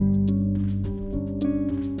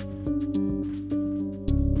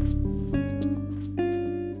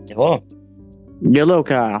Hello. Yellow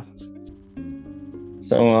Kyle.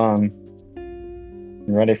 So, you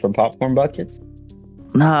ready for popcorn buckets?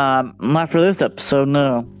 Nah, not for this episode,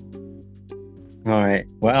 no. All right.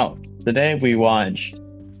 Well, today we watched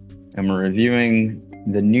and we're reviewing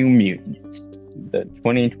The New Mutants, the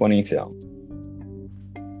 2020 film.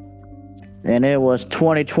 And it was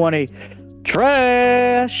 2020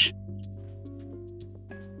 trash.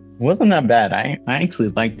 Wasn't that bad. I actually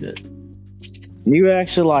liked it. You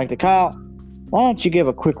actually liked it. Kyle, why don't you give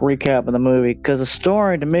a quick recap of the movie? Because the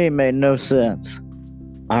story to me made no sense.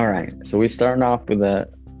 All right. So we started off with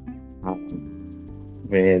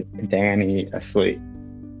with Danny asleep,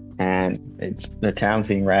 and the town's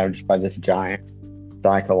being ravaged by this giant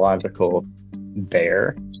psychological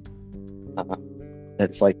bear.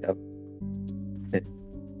 That's like a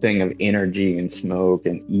thing of energy and smoke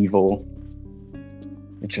and evil.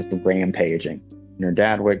 It's just rampaging. And her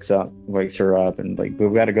dad wakes her up, and like,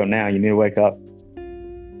 we've got to go now. You need to wake up.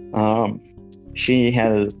 She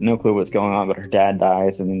has no clue what's going on, but her dad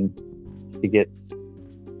dies, and then she gets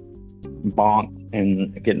bonked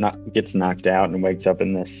and gets knocked out and wakes up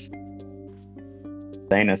in this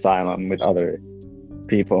insane asylum with other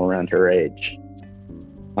people around her age.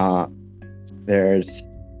 There's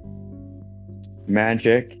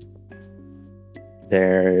magic.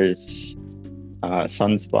 There's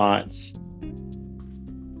sunspots.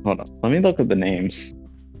 Hold on, let me look at the names.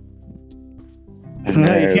 And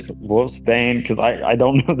there's Wolfsbane, because I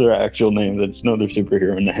don't know their actual names. I just know their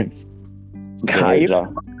superhero names.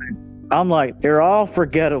 I'm like, they're all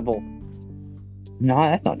forgettable. No,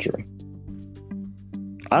 that's not true.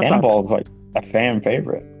 Cannonball is like a fan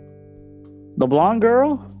favorite. The blonde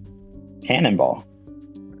girl? Cannonball.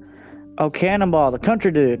 Oh, Cannonball, the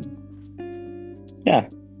country dude. Yeah.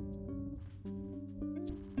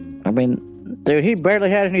 I mean, dude, he barely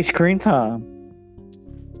had any screen time.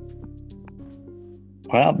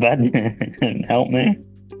 Well, that didn't help me.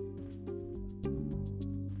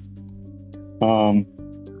 They're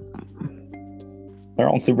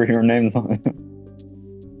all superhero names.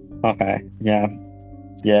 Okay, yeah.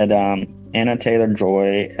 You had Anna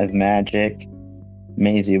Taylor-Joy as Magic,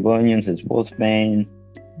 Maisie Williams as Wolfsbane,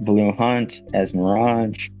 Blue Hunt as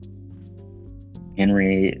Mirage,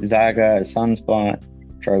 Henry Zaga as Sunspot,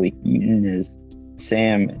 Charlie Heaton as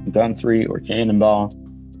Sam Guthrie or Cannonball,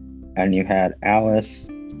 and you had Alice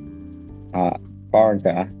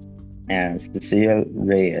Varga as Cecilia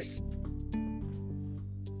Reyes.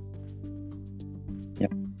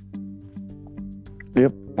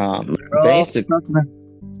 Yep. Basically,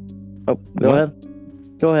 oh, go ahead.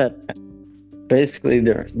 Go ahead. Basically,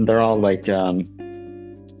 they're all like I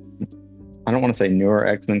don't want to say newer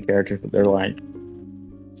X-Men characters, but they're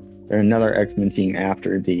another X-Men team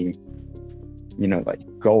after the, like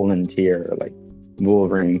Golden Tier, like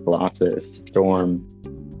Wolverine, Colossus, Storm,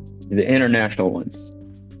 the international ones,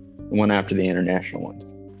 the one after the international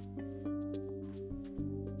ones.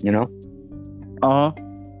 Uh-huh.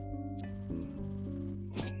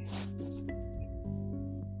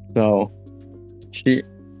 So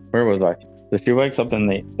where was I? So she wakes up in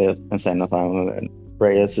the insane asylum, and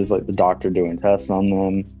Reyes is like the doctor doing tests on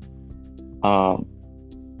them.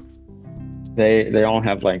 They all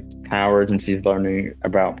have like powers, and she's learning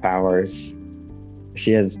about powers.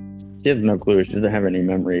 She has no clue. She doesn't have any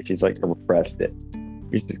memory. She's like repressed it.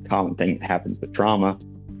 It's just a common thing that happens with trauma.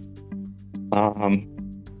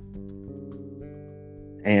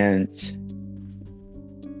 And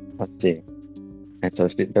let's see. And so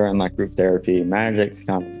they're in like group therapy. Magic's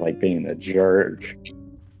kind of like being a jerk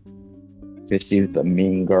because she's the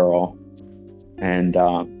mean girl. And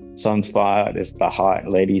Sunspot is the hot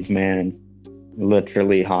ladies' man,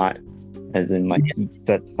 literally hot, as in like he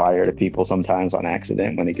sets fire to people sometimes on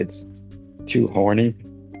accident when he gets too horny.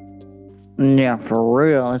 Yeah, for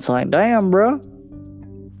real. It's like, damn, bro.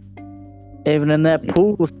 Even in that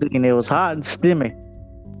pool scene, it was hot and steamy.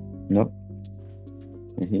 Nope.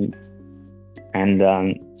 And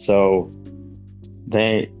so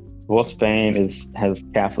Wolfsbane has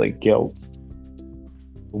Catholic guilt.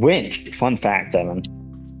 Which, fun fact, Evan.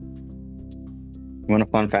 You want a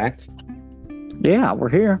fun fact? Yeah, we're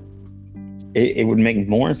here. It would make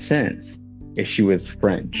more sense if she was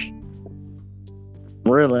French.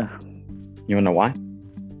 Really? You wanna know why?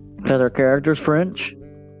 Because her character's French?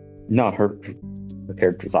 No, her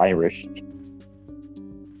character's Irish.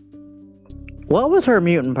 What was her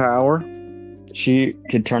mutant power? She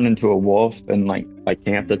could turn into a wolf and like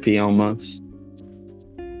lycanthropy almost.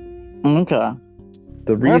 Okay.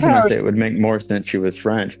 The reason I say it would make more sense she was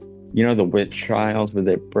French, the witch trials where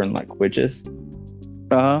they burn like witches?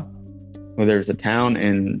 Uh-huh. Well, there's a town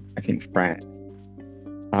in, I think, France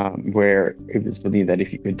where it was believed that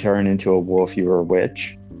if you could turn into a wolf, you were a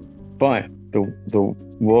witch. But the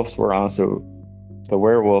wolves were also the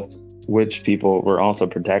werewolves, witch people were also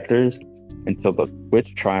protectors until the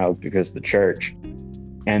witch trials because of the church.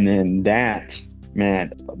 And then that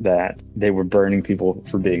meant that they were burning people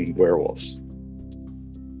for being werewolves.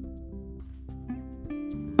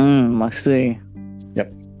 I see.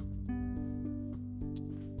 Yep.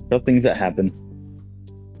 So things that happen.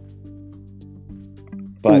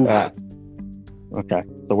 But okay.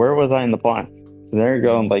 So where was I in the plot? So there you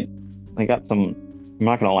go. Like, I got some. I'm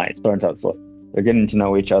not gonna lie. It starts out slow. They're getting to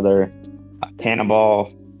know each other.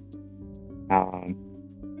 Cannibal,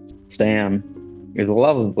 Sam is a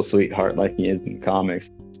lovable sweetheart like he is in the comics,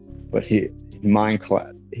 but he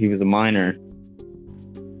was a minor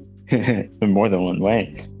in more than one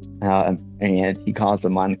way, and he caused a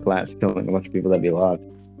mind collapse, killing a bunch of people that he loved,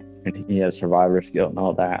 and he has survivor's guilt and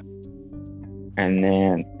all that. And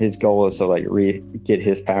then his goal is to like get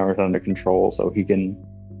his powers under control so he can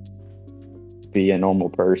be a normal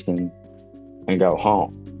person and go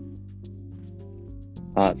home.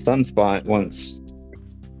 Sunspot, once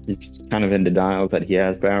he's kind of in denial that he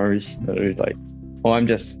has powers, so he's like, "Oh, I'm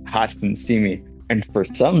just hot and see me." And for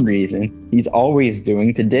some reason, he's always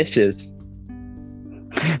doing the dishes.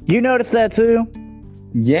 You noticed that too?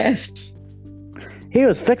 Yes. He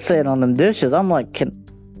was fixated on the dishes. I'm like,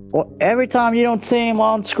 every time you don't see him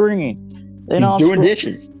on screen, He's doing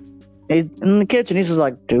dishes. He's in the kitchen. He's just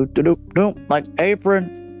like, do, like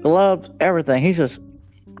apron, gloves, everything. He's just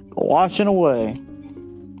washing away.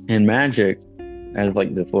 And Magic has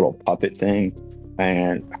like this little puppet thing,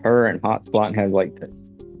 and her and Hotspot have like this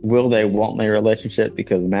will they, won't they relationship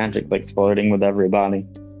because Magic likes flirting with everybody.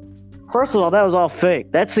 First of all, that was all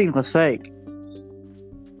fake. That scene was fake.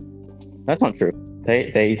 That's not true.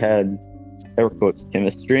 They had air quotes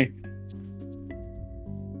chemistry.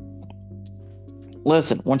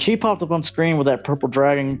 Listen, when she popped up on screen with that purple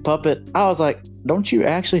dragon puppet, I was like, don't you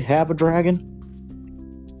actually have a dragon?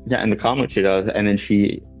 Yeah, in the comic she does, and then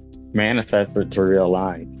she manifests it to real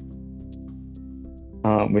life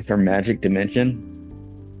with her magic dimension.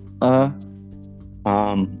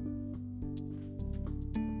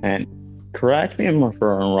 And correct me if I'm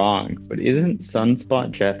wrong, but isn't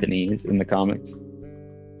Sunspot Japanese in the comics?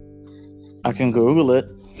 I can Google it.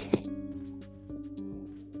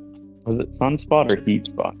 Was it Sunspot or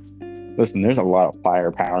Heatspot? Listen, there's a lot of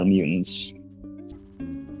firepower mutants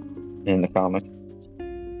in the comics.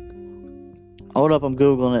 Hold up, I'm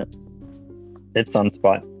Googling it. It's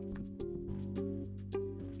Sunspot.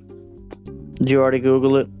 Did you already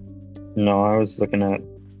Google it? No, I was looking at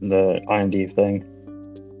the IMDb thing.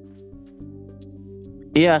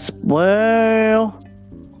 Yes, well...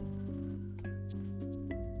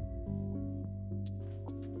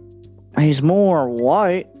 he's more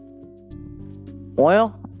white.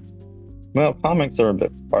 Well, comics are a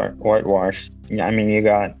bit whitewashed. Yeah, I mean, you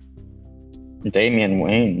got Damian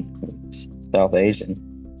Wayne, South Asian.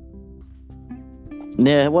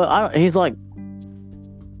 Yeah, well, he's like...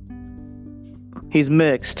 he's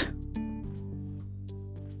mixed.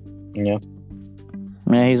 Yeah.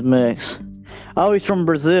 Yeah, he's mixed. Oh, he's from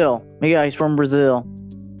Brazil. Yeah, he's from Brazil.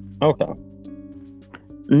 Okay.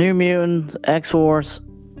 New Mutants, X-Force.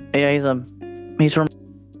 Yeah, he's from...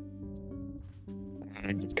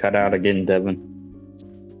 Cut out again, Devin.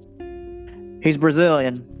 He's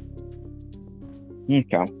Brazilian.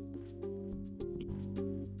 Okay.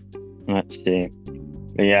 Let's see.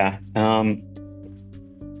 But yeah.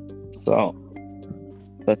 So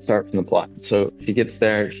let's start from the plot. So she gets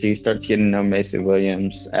there. She starts getting to know Macy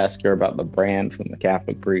Williams. Ask her about the brand from the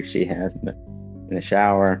Catholic priest she has in the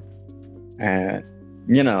shower. And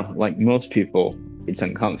like most people, it's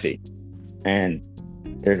uncomfy. And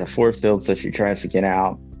there's a force field, so she tries to get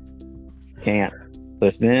out. Can't.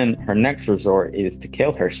 So then her next resort is to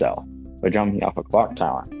kill herself by jumping off a clock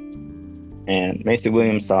tower. And Macy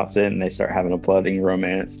Williams stops it, and they start having a budding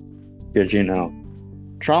romance because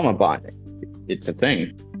trauma bonding, it's a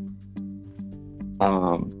thing.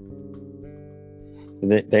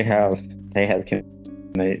 They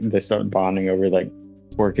start bonding over like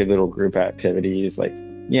quirky little group activities, like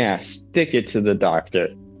stick it to the doctor,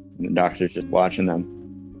 and the doctor's just watching them,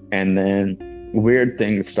 and then weird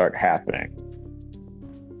things start happening.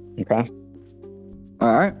 Okay.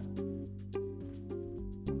 All right.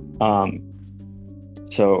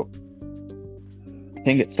 So I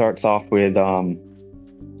think it starts off with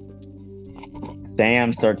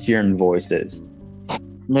Sam starts hearing voices.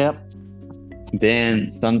 Yep.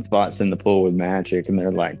 Then Sunspot's in the pool with Magic, and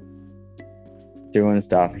they're like doing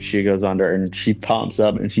stuff, and she goes under and she pops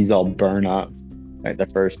up and she's all burned up like the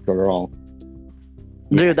first girl.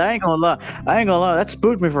 Dude, I ain't gonna lie. That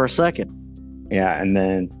spooked me for a second. Yeah, and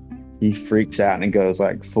then he freaks out and goes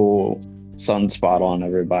like full sunspot on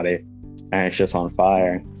everybody, and it's just on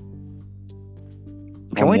fire.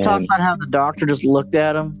 Can we talk about how the doctor just looked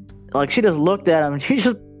at him? Like, she just looked at him and she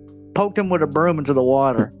just poked him with a broom into the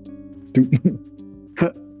water.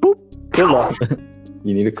 Boop. Cool off.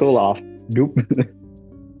 You need a cool off. Doop.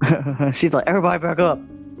 She's like, everybody back up.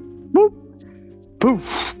 Boop. Poof.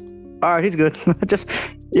 All right, he's good.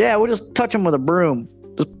 We'll just touch him with a broom.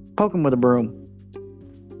 Just poke him with a broom.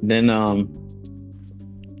 Then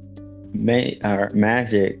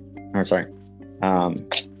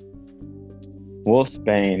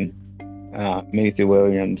Wolfsbane, Maisie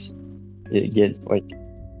Williams, it gets like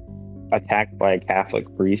attacked by a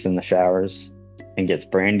Catholic priest in the showers and gets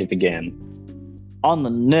branded again on the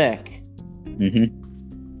neck.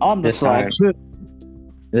 On the side.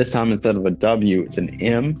 This time instead of a W, it's an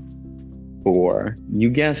M for, you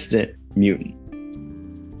guessed it, mutant.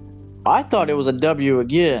 I thought it was a W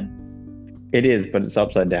again. It is, but it's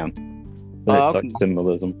upside down. It's like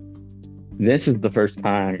symbolism. This is the first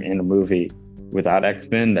time in a movie without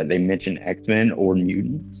X-Men that they mention X-Men or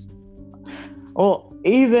mutants.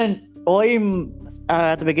 Even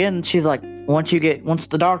at the beginning, she's like, once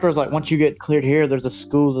the doctor's like, once you get cleared here, there's a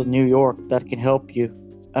school in New York that can help you.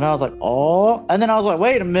 And I was like, oh. And then I was like,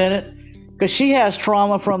 wait a minute. Because she has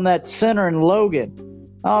trauma from that center in Logan.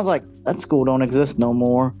 I was like, that school don't exist no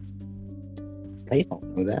more. They don't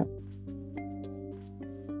know that.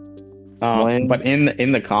 But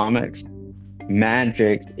in the comics,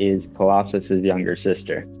 Magic is Colossus's younger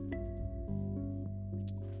sister.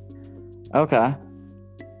 Okay.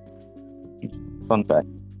 Fun fact.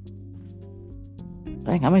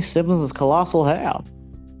 Dang, how many siblings does Colossal have?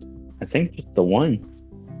 I think just the one.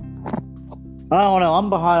 I don't know. I'm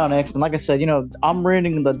behind on X-Men. Like I said, I'm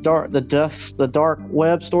reading the dark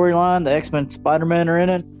web storyline. The X-Men Spider-Man are in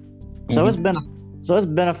it. So it's been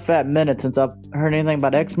a fat minute since I've heard anything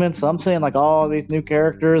about X-Men. So I'm seeing like all these new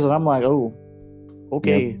characters, and I'm like, oh,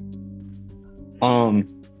 okay. Yep.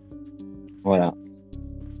 What else?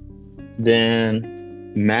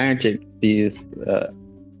 Then Magic sees a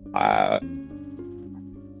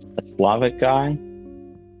Slavic guy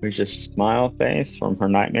who's just smile face from her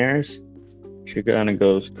nightmares. She kind of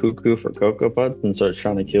goes cuckoo for Cocoa Puffs and starts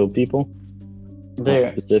trying to kill people.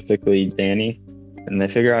 There. Specifically Danny. And they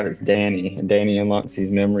figure out it's Danny. And Danny unlocks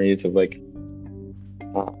these memories of like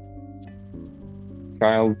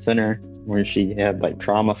child center where she had like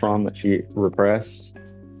trauma from that she repressed.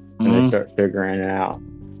 And they start figuring it out.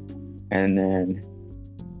 And then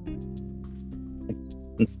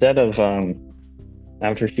instead of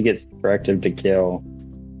after she gets directed to kill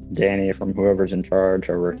Danny from whoever's in charge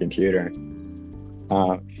of her computer,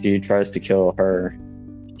 she tries to kill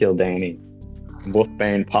Danny.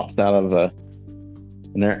 Wolfbane pops out of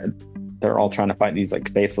and they're all trying to fight these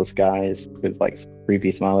like faceless guys with like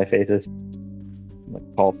creepy smiley faces. Like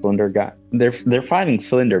tall slender guy. They're fighting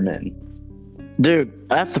Slender Men. Dude,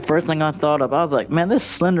 that's the first thing I thought of. I was like, man, this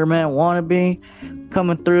Slender Man wannabe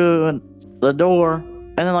coming through the door,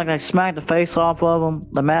 and then like they smack the face off of him,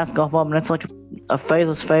 the mask off of him, and it's like a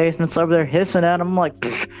faceless face, and it's over there hissing at him. I'm like,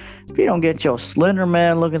 if you don't get your Slender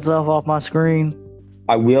Man looking stuff off my screen.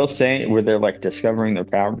 I will say where they're like discovering their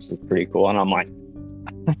powers is pretty cool, and I'm like,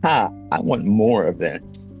 haha, I want more of this.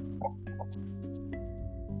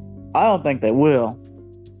 I don't think they will.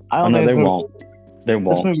 No, they won't. They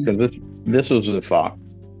won't, because this was with Fox.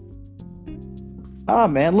 Oh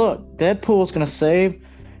man, look, Deadpool's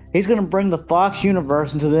he's gonna bring the Fox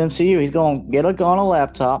universe into the MCU. He's gonna get on a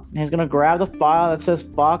laptop, he's gonna grab the file that says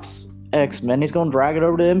Fox X-Men, he's gonna drag it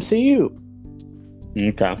over to the MCU.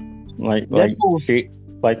 Okay. Like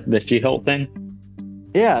the She-Hulk thing?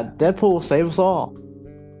 Yeah, Deadpool will save us all.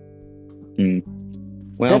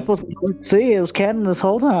 Well, Deadpool's it was canon this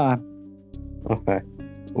whole time. Okay.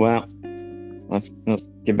 Well, let's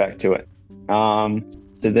get back to it.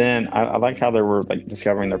 So then I like how they were like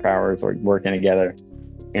discovering their powers, like working together,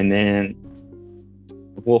 and then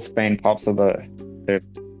Wolfbane pops up the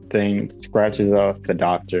thing, scratches off the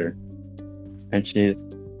doctor, and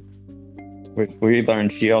we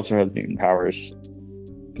learned she also has mutant powers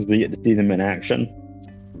because we get to see them in action.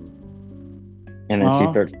 And then she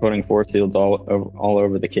starts putting force fields all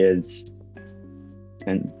over the kids,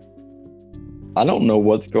 and I don't know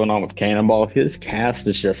what's going on with Cannonball. His cast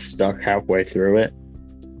is just stuck halfway through it.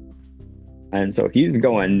 And so he's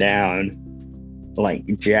going down like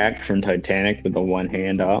Jack from Titanic with the one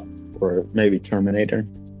hand up, or maybe Terminator.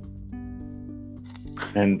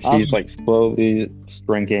 And she's like slowly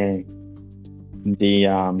shrinking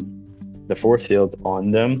the force fields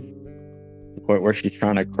on them. the point where she's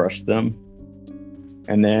trying to crush them.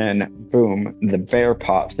 And then, boom, the bear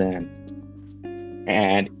pops in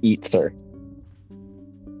and eats her.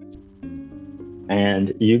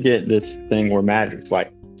 And you get this thing where Magic's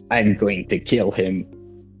like, I'm going to kill him.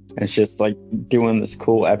 And it's just like doing this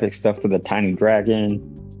cool epic stuff with a tiny dragon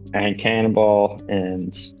and Cannonball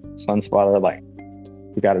and Sunspot are like,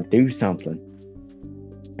 we got to do something.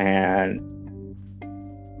 And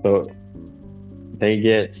so they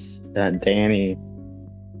get Danny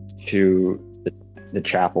to the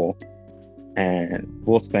chapel, and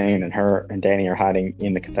Wolfsbane and her and Danny are hiding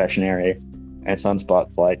in the confessionary, and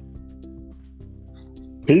Sunspot's like,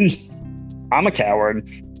 peace, I'm a coward.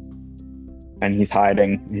 And he's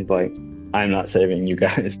hiding. He's like, I'm not saving you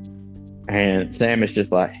guys. And Sam is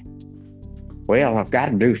just like, well, I've got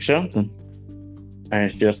to do something. And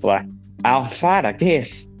it's just like, I'll fight, I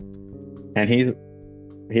guess. And he's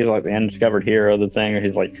like the undiscovered hero of the thing.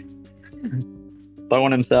 He's like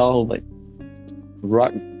throwing himself like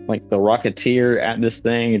the Rocketeer at this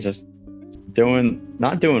thing, and just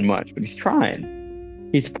not doing much, but he's trying.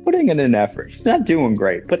 He's putting in an effort. He's not doing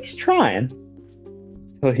great, but he's trying.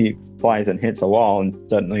 So he flies and hits a wall, and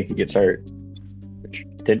suddenly he gets hurt, which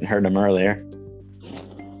didn't hurt him earlier.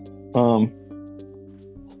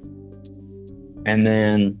 And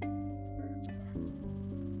then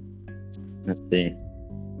let's see.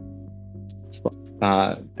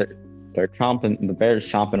 They're chomping. The bear's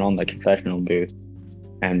chomping on the confessional booth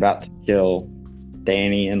and about to kill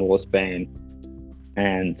Danny and Wolfsbane.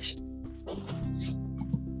 And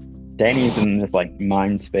Danny's in this like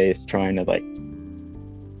mind space trying to like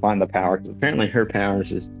find the power, because apparently her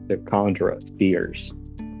powers is to conjure up fears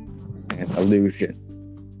and illusions.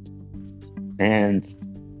 And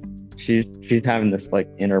she's having this like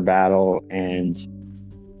inner battle, and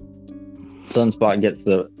Sunspot gets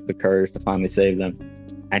the courage to finally save them,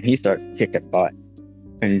 and he starts kicking butt,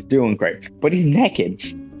 and he's doing great, but he's naked.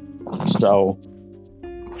 So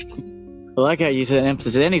I like how you said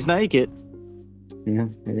emphasis, and he's naked. Yeah,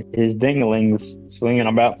 his dingling's swinging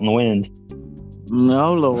about in the wind.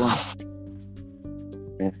 No, Lord.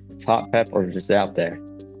 Yeah, it's hot pepper just out there.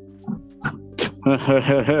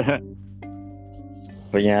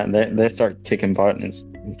 But yeah, they start kicking butt, and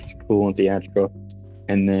it's cool and theatrical.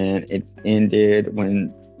 And then it's ended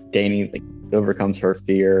when Danny like overcomes her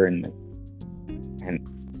fear and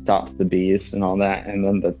stops the beast and all that. And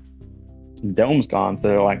then the dome's gone, so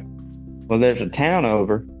they're like, well, there's a town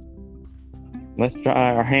over. Let's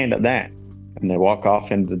try our hand at that. And they walk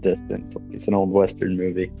off into the distance. It's an old Western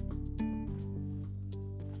movie.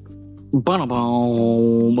 Boom,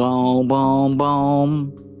 boom, boom, boom,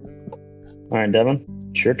 boom. All right, Devin,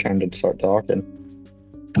 it's your turn to start talking.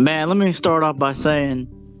 Man, let me start off by saying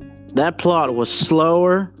that plot was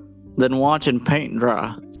slower than watching paint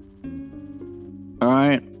dry. All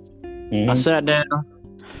right? Mm-hmm. I sat down.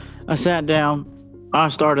 I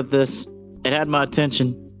started this. It had my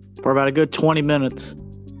attention for about a good 20 minutes.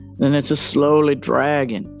 Then it's just slowly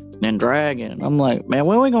dragging. I'm like, man,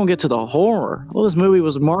 when are we going to get to the horror? Well, this movie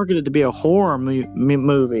was marketed to be a horror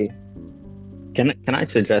movie. Can I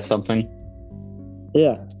suggest something?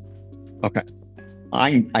 Yeah. Okay.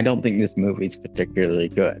 I don't think this movie's particularly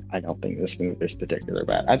good. I don't think this movie is particularly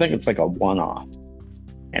bad. I think it's like a one-off,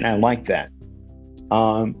 and I like that.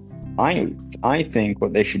 I think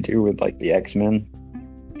what they should do with like the X-Men,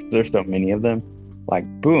 there's so many of them, like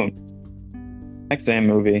boom, X-Men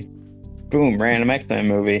movie, boom, random X-Men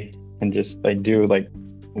movie, and just they do like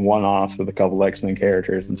one-offs with a couple X-Men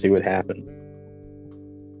characters and see what happens.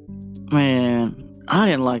 Man, I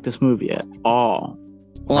didn't like this movie at all.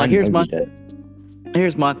 Like, here's my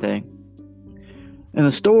thing. And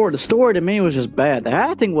the story to me was just bad. The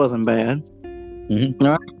acting wasn't bad. Mm-hmm.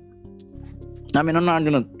 Right? I mean, I'm not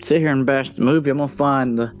gonna sit here and bash the movie. I'm gonna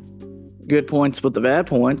find the good points with the bad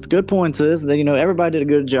points. The good points is that everybody did a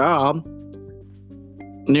good job.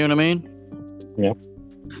 You know what I mean? Yeah.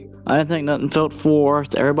 I didn't think nothing felt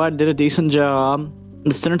forced. Everybody did a decent job.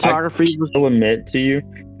 The cinematography was. I will admit to you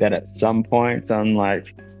that at some points I'm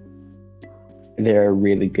like, they're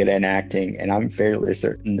really good at acting, and I'm fairly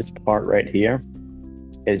certain this part right here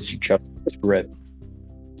is just script.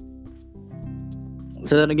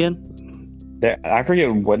 Say that again? I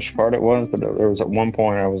forget which part it was, but there was at one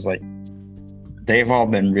point I was like, they've all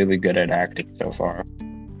been really good at acting so far.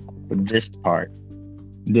 But this part,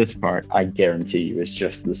 I guarantee you, is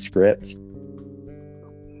just the script.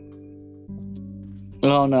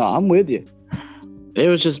 Oh no, I'm with you. It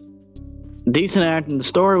was just decent acting. The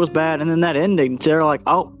story was bad, and then that ending, they're like,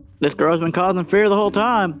 oh, this girl's been causing fear the whole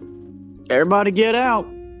time. Everybody get out.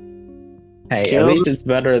 Hey, at least it's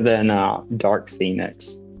better than Dark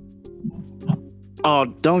Phoenix. Oh,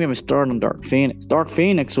 don't get me started on Dark Phoenix. Dark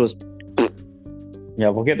Phoenix was. Yeah,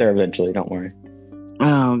 we'll get there eventually. Don't worry.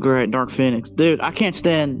 Oh, great. Dark Phoenix. Dude, I can't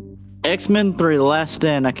stand X-Men 3, The Last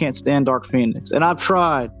Stand. I can't stand Dark Phoenix. And I've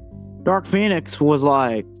tried. Dark Phoenix was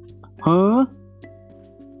like, huh?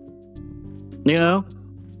 You know?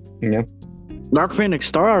 Yeah. Dark Phoenix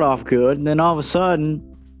started off good, and then all of a sudden,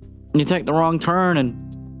 you take the wrong turn and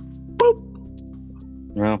boop.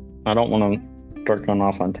 Well, I don't want to start going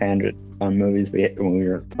off on tangent on movies when we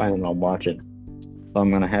were planning on watching. So I'm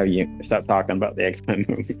going to have you stop talking about the X-Men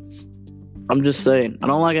movies. I'm just saying, I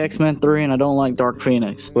don't like X-Men 3 and I don't like Dark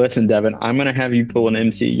Phoenix. Listen, Devin, I'm going to have you pull an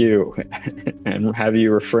MCU and have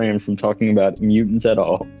you refrain from talking about mutants at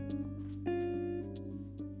all.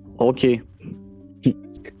 Okay.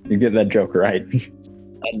 You get that joke, right?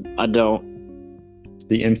 I don't.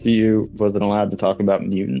 The MCU wasn't allowed to talk about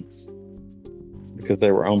mutants because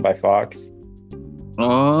they were owned by Fox.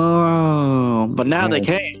 Oh, but now they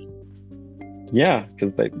can. Yeah,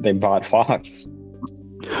 because they bought Fox.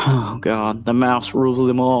 Oh, God. The mouse rules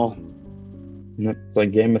them all. It's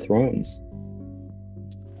like Game of Thrones.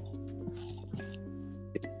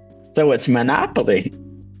 So it's Monopoly.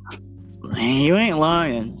 Man, you ain't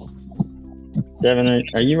lying. Devin,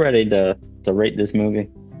 are you ready to rate this movie?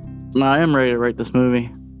 No, I am ready to rate this movie.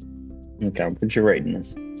 Okay, what's your rating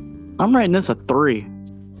this? I'm rating this a 3.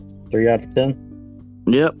 3 out of 10?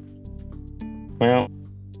 Yep. Well,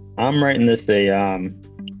 I'm rating this a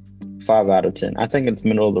 5 out of 10. I think it's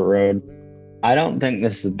middle of the road. I don't think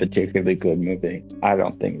this is a particularly good movie. I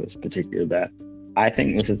don't think this is particularly bad. I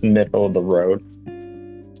think this is middle of the road.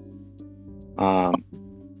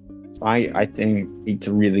 I think it's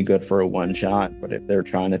really good for a one shot, but if they're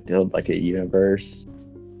trying to build like a universe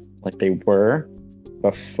like they were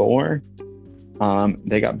before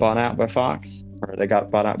they got bought out by Fox, or they got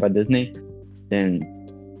bought out by Disney, then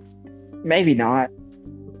maybe not.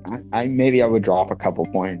 Maybe I would drop a couple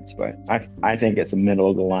points, but I think it's a middle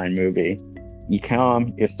of the line movie. You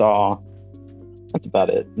come, you saw, that's about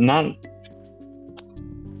it. Not.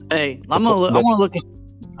 Hey, I'm gonna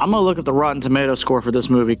look at the Rotten Tomato score for this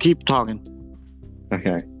movie. Keep talking.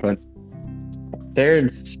 Okay, but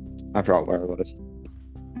there's, I forgot where it was.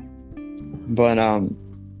 But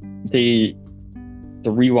the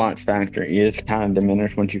rewatch factor is kind of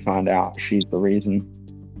diminished once you find out she's the reason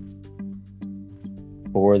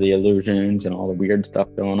for the illusions and all the weird stuff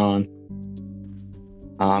going on.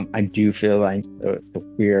 I do feel like the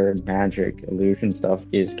weird magic illusion stuff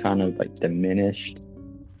is kind of like diminished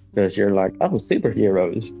because you're like, oh,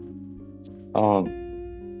 superheroes.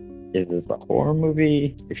 Is this a horror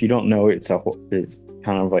movie? If you don't know, it's kind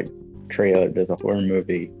of like trailer as a horror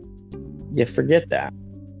movie. You forget that.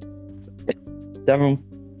 Devin,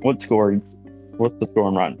 what's the score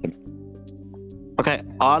on Rotten Tomatoes? Okay,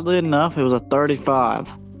 oddly enough, it was a 35.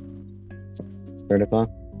 35?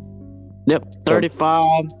 Yep,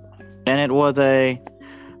 35, and it was a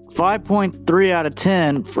 5.3 out of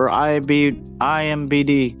 10 for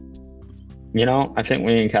IMBD. You know, I think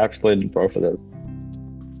we encapsulated both of those.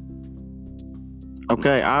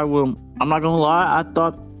 Okay, I'm not gonna lie, I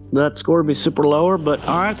thought that score would be super lower, but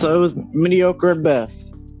alright, so it was mediocre at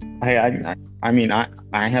best. I mean, I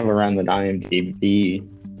have around the IMDb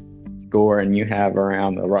score, and you have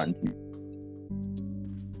around the Rotten.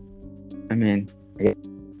 I mean,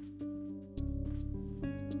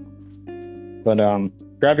 but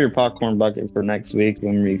grab your popcorn bucket for next week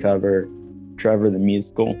when we cover Trevor the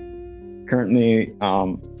Musical. Currently,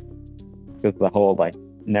 with the whole like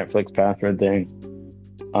Netflix password thing,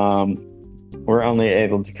 we're only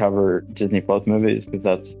able to cover Disney Plus movies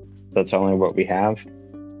because that's only what we have,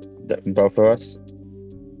 both of us.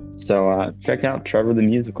 So check out Trevor the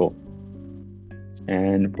Musical,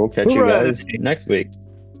 and we'll catch you guys next week.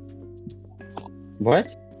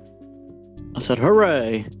 What? I said,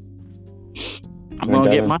 hooray! I'm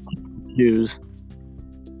gonna get my views.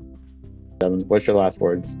 What's your last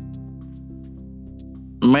words?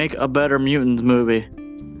 Make a better Mutants movie.